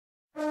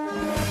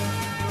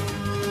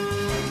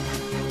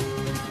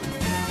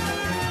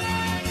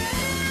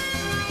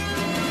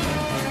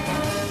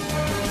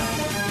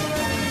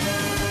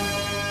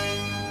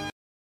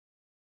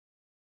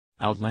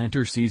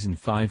Outlander Season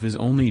 5 is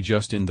only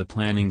just in the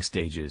planning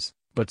stages,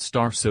 but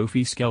star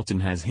Sophie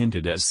Skelton has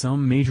hinted at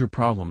some major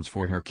problems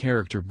for her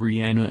character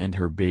Brianna and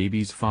her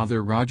baby's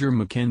father Roger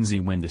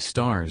MacKenzie when the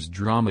STARZ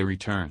drama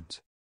returns.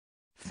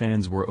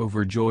 Fans were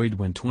overjoyed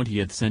when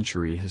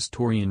 20th-century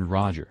historian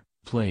Roger,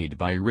 played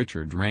by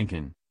Richard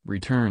Rankin,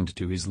 returned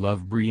to his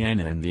love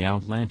Brianna in the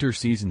Outlander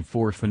Season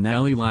 4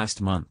 finale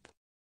last month.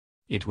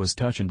 It was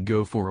touch and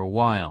go for a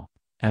while,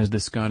 as the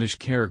Scottish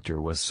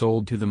character was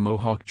sold to the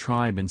Mohawk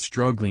tribe and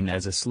struggling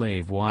as a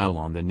slave while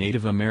on the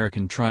Native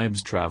American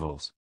tribe's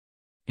travels.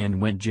 And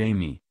when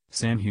Jamie,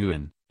 Sam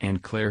Heughan,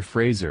 and Claire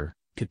Fraser,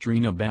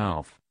 Katrina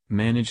Balfe,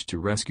 managed to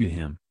rescue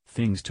him,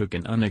 things took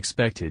an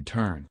unexpected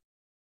turn.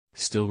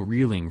 Still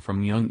reeling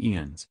from young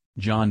Ian's,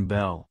 John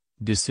Bell,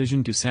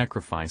 decision to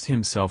sacrifice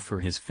himself for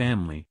his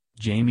family,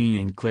 Jamie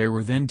and Claire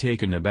were then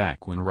taken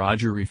aback when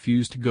Roger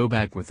refused to go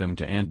back with them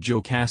to Aunt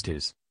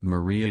Jocasta's,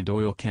 Maria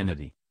Doyle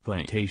Kennedy,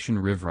 plantation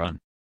Riverrun.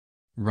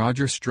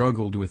 Roger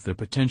struggled with the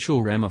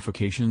potential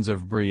ramifications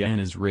of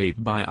Brianna's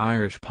rape by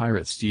Irish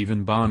pirate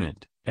Stephen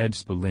Bonnet, Ed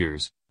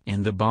Spaliers,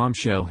 and the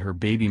bombshell her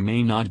baby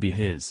may not be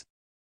his.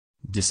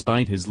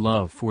 Despite his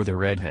love for the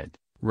redhead,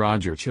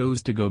 Roger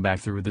chose to go back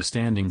through the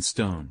standing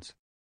stones.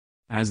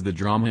 As the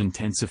drama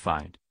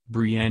intensified,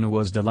 Brianna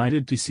was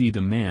delighted to see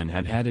the man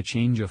had had a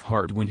change of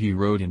heart when he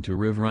rode into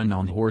Riverrun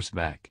on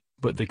horseback,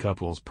 but the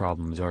couple's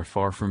problems are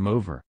far from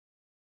over.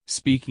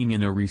 Speaking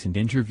in a recent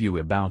interview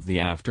about the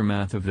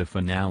aftermath of the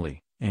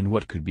finale, and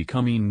what could be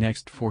coming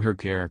next for her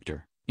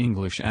character,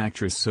 English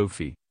actress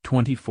Sophie,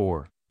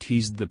 24,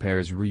 teased the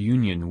pair's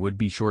reunion would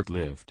be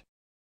short-lived.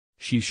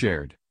 She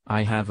shared,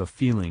 "I have a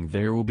feeling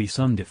there will be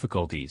some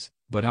difficulties,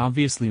 but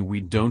obviously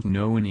we don't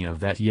know any of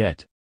that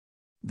yet."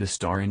 The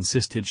star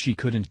insisted she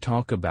couldn't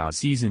talk about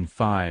Season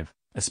 5,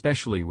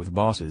 especially with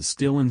bosses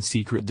still in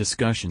secret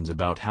discussions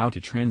about how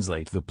to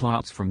translate the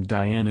plots from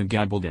Diana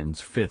Gabaldon's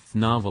fifth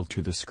novel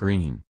to the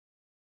screen.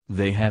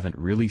 "They haven't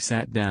really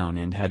sat down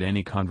and had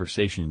any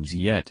conversations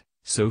yet,"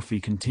 Sophie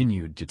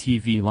continued to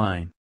TV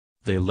Line.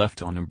 "They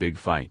left on a big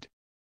fight.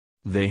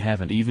 They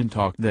haven't even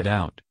talked that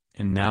out,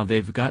 and now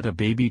they've got a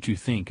baby to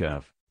think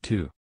of,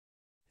 too.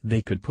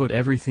 They could put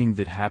everything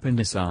that happened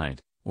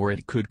aside, or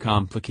it could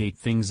complicate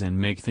things and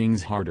make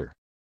things harder.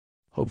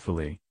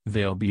 Hopefully,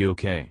 they'll be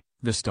okay,"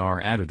 the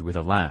star added with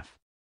a laugh.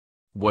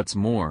 What's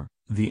more,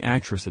 the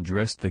actress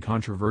addressed the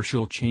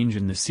controversial change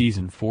in the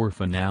Season 4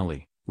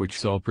 finale, which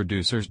saw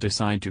producers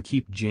decide to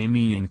keep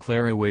Jamie and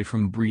Claire away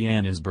from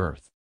Brianna's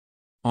birth.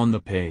 On the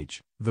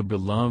page, the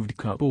beloved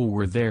couple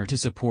were there to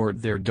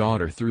support their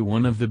daughter through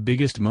one of the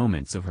biggest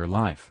moments of her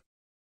life.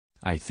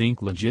 "I think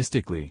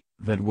logistically,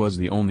 that was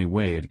the only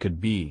way it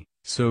could be,"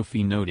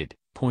 Sophie noted,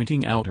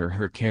 pointing out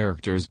her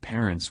character's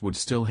parents would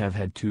still have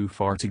had too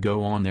far to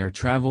go on their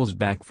travels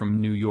back from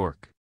New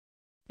York.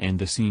 And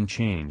the scene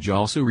change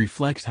also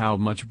reflects how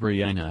much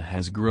Brianna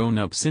has grown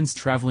up since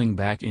traveling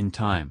back in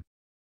time.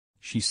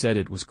 She said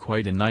it was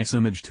quite a nice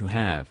image to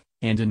have,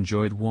 and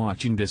enjoyed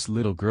watching this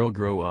little girl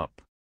grow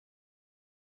up.